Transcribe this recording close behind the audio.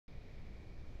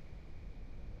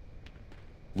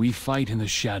We fight in the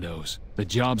shadows. The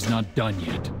job's not done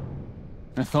yet.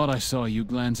 I thought I saw you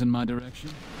glance in my direction.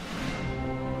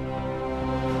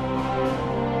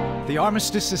 The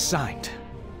armistice is signed.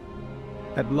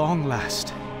 At long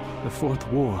last, the Fourth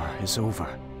War is over.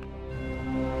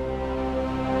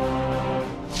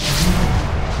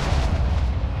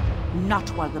 Not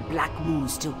while the Black Moon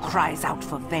still cries out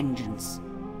for vengeance.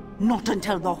 Not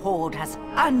until the Horde has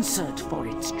answered for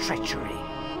its treachery.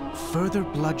 Further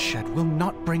bloodshed will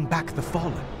not bring back the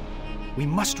fallen. We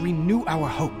must renew our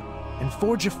hope and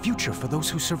forge a future for those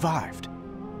who survived.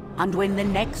 And when the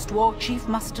next war chief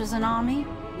musters an army,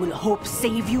 will hope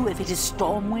save you if it is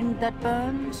Stormwind that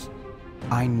burns?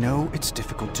 I know it's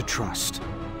difficult to trust,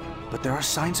 but there are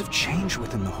signs of change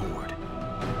within the Horde.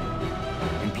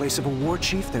 In place of a war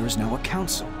chief, there is now a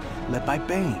council, led by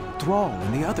Bane, Thrall,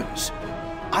 and the others.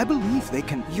 I believe they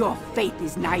can— Your faith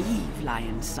is naive,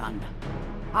 Lion's son.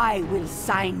 I will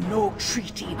sign no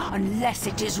treaty unless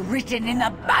it is written in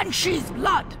the Banshee's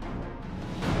blood!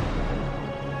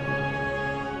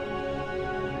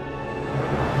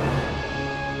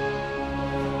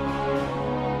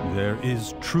 There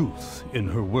is truth in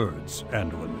her words,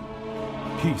 Anduin.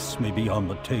 Peace may be on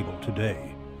the table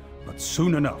today, but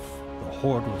soon enough, the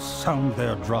Horde will sound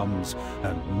their drums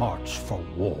and march for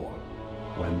war.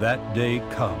 When that day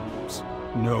comes,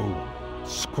 no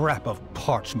scrap of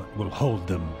parchment will hold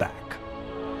them back.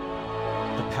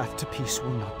 The path to peace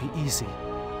will not be easy,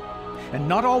 and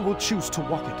not all will choose to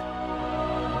walk it.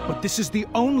 But this is the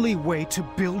only way to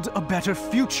build a better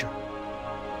future.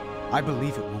 I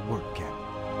believe it will work, Ken.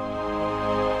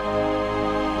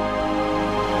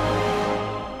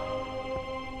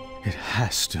 It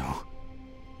has to.